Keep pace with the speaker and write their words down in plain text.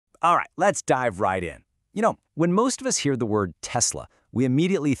All right, let's dive right in. When most of us hear the word Tesla, we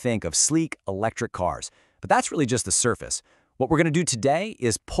immediately think of sleek electric cars, but that's really just the surface. What we're going to do today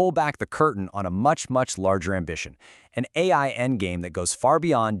is pull back the curtain on a much, much larger ambition, an AI endgame that goes far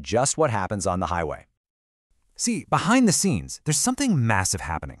beyond just what happens on the highway. See, behind the scenes, there's something massive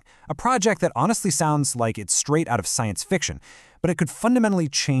happening. A project that honestly sounds like it's straight out of science fiction, but it could fundamentally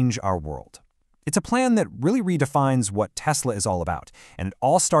change our world. It's a plan that really redefines what Tesla is all about, and it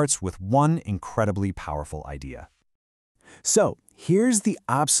all starts with one incredibly powerful idea. So, here's the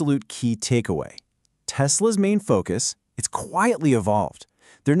absolute key takeaway. Tesla's main focus, it's quietly evolved.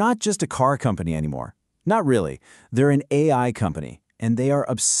 They're not just a car company anymore. Not really. They're an AI company, and they are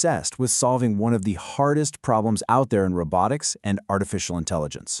obsessed with solving one of the hardest problems out there in robotics and artificial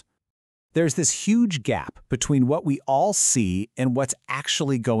intelligence. There's this huge gap between what we all see and what's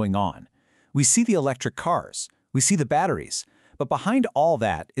actually going on. We see the electric cars, we see the batteries, but behind all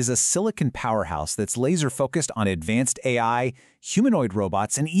that is a silicon powerhouse that's laser-focused on advanced AI, humanoid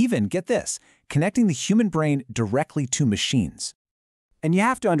robots, and even, get this, connecting the human brain directly to machines. And you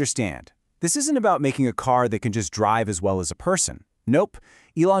have to understand, this isn't about making a car that can just drive as well as a person. Nope,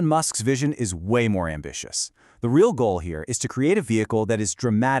 Elon Musk's vision is way more ambitious. The real goal here is to create a vehicle that is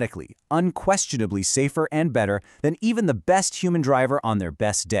dramatically, unquestionably safer and better than even the best human driver on their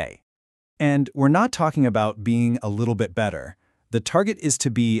best day. And we're not talking about being a little bit better. The target is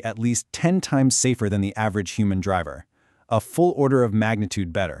to be at least 10 times safer than the average human driver, a full order of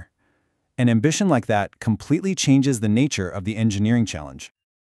magnitude better. An ambition like that completely changes the nature of the engineering challenge.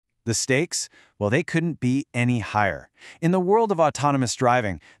 The stakes? Well, they couldn't be any higher. In the world of autonomous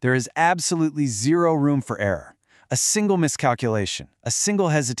driving, there is absolutely zero room for error. A single miscalculation, a single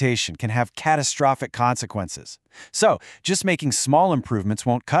hesitation can have catastrophic consequences. So, just making small improvements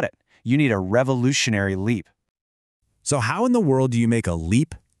won't cut it. You need a revolutionary leap. So how in the world do you make a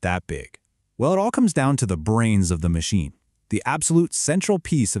leap that big? Well, it all comes down to the brains of the machine. The absolute central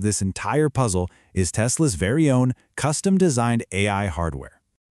piece of this entire puzzle is Tesla's very own custom-designed AI hardware.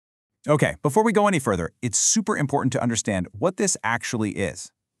 Okay, before we go any further, it's super important to understand what this actually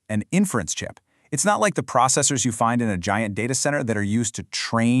is. An inference chip. It's not like the processors you find in a giant data center that are used to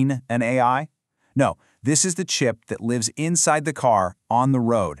train an AI. No, this is the chip that lives inside the car on the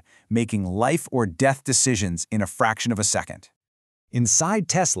road, making life or death decisions in a fraction of a second. Inside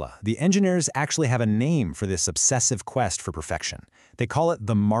Tesla, the engineers actually have a name for this obsessive quest for perfection. They call it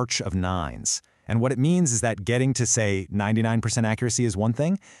the March of Nines. And what it means is that getting to, say, 99% accuracy is one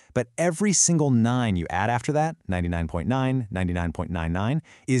thing, but every single 9 you add after that, 99.9, 99.99,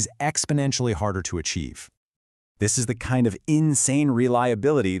 is exponentially harder to achieve. This is the kind of insane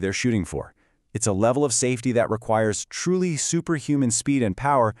reliability they're shooting for. It's a level of safety that requires truly superhuman speed and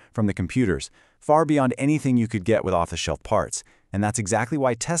power from the computers, far beyond anything you could get with off-the-shelf parts. And that's exactly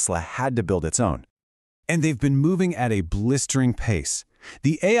why Tesla had to build its own. And they've been moving at a blistering pace.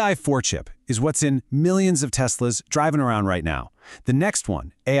 The AI4 chip is what's in millions of Teslas driving around right now. The next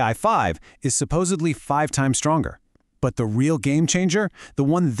one, AI5, is supposedly 5 times stronger. But the real game changer, the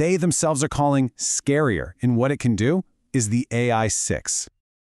one they themselves are calling scarier in what it can do, is the AI6.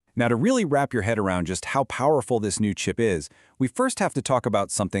 Now, to really wrap your head around just how powerful this new chip is, we first have to talk about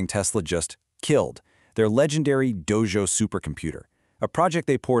something Tesla just killed, their legendary Dojo supercomputer, a project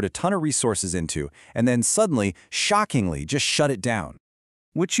they poured a ton of resources into and then suddenly, shockingly, just shut it down.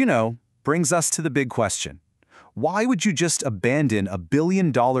 Which, brings us to the big question. Why would you just abandon a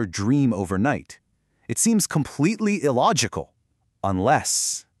billion-dollar dream overnight? It seems completely illogical,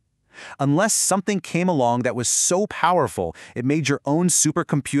 unless something came along that was so powerful it made your own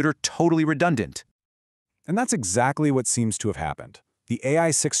supercomputer totally redundant. And that's exactly what seems to have happened. The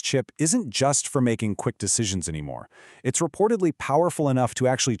AI6 chip isn't just for making quick decisions anymore. It's reportedly powerful enough to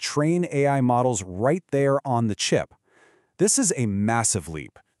actually train AI models right there on the chip. This is a massive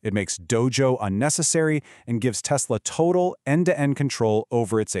leap. It makes Dojo unnecessary and gives Tesla total end-to-end control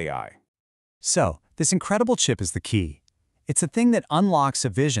over its AI. So, this incredible chip is the key. It's the thing that unlocks a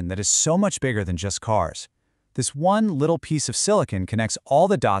vision that is so much bigger than just cars. This one little piece of silicon connects all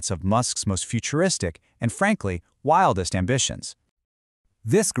the dots of Musk's most futuristic and, frankly, wildest ambitions.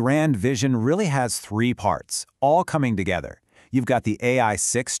 This grand vision really has 3 parts, all coming together. You've got the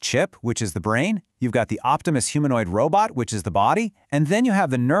AI6 chip, which is the brain, you've got the Optimus humanoid robot, which is the body, and then you have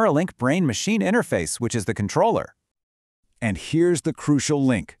the Neuralink brain-machine interface, which is the controller. And here's the crucial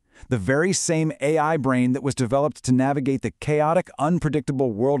link. The very same AI brain that was developed to navigate the chaotic,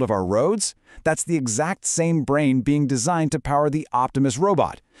 unpredictable world of our roads, that's the exact same brain being designed to power the Optimus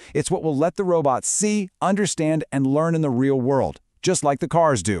robot. It's what will let the robot see, understand, and learn in the real world, just like the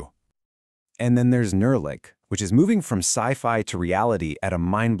cars do. And then there's Neuralink, which is moving from sci-fi to reality at a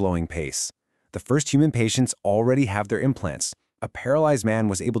mind-blowing pace. The first human patients already have their implants. A paralyzed man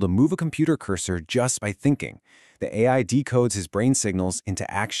was able to move a computer cursor just by thinking. The AI decodes his brain signals into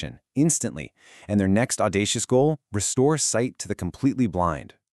action instantly, and their next audacious goal, restore sight to the completely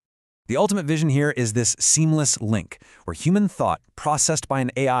blind. The ultimate vision here is this seamless link, where human thought, processed by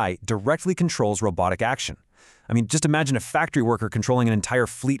an AI, directly controls robotic action. I mean, just imagine a factory worker controlling an entire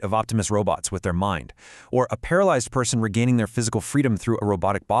fleet of Optimus robots with their mind, or a paralyzed person regaining their physical freedom through a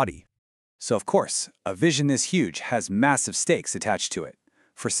robotic body. So of course, a vision this huge has massive stakes attached to it.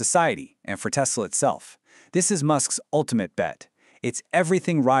 For society and for Tesla itself. This is Musk's ultimate bet. It's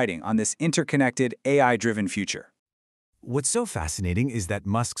everything riding on this interconnected, AI-driven future. What's so fascinating is that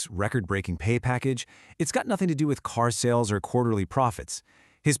Musk's record-breaking pay package, it's got nothing to do with car sales or quarterly profits.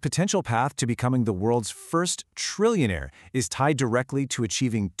 His potential path to becoming the world's first trillionaire is tied directly to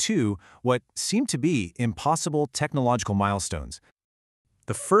achieving two, what seem to be impossible technological milestones.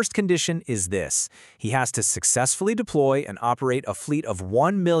 The first condition is this: he has to successfully deploy and operate a fleet of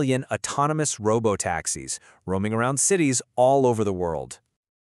 1 million autonomous robotaxis, roaming around cities all over the world.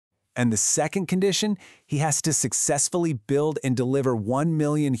 And the second condition, he has to successfully build and deliver 1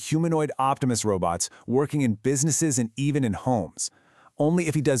 million humanoid Optimus robots working in businesses and even in homes. Only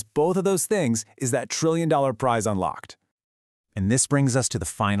if he does both of those things is that trillion-dollar prize unlocked. And this brings us to the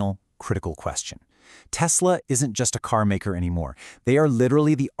final, critical question. Tesla isn't just a car maker anymore. They are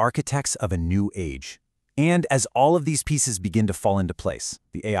literally the architects of a new age. And as all of these pieces begin to fall into place,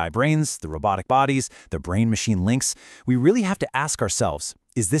 the AI brains, the robotic bodies, the brain-machine links, we really have to ask ourselves,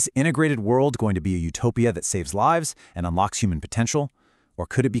 is this integrated world going to be a utopia that saves lives and unlocks human potential? Or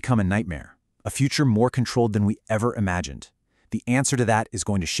could it become a nightmare, a future more controlled than we ever imagined? The answer to that is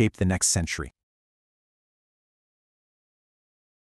going to shape the next century.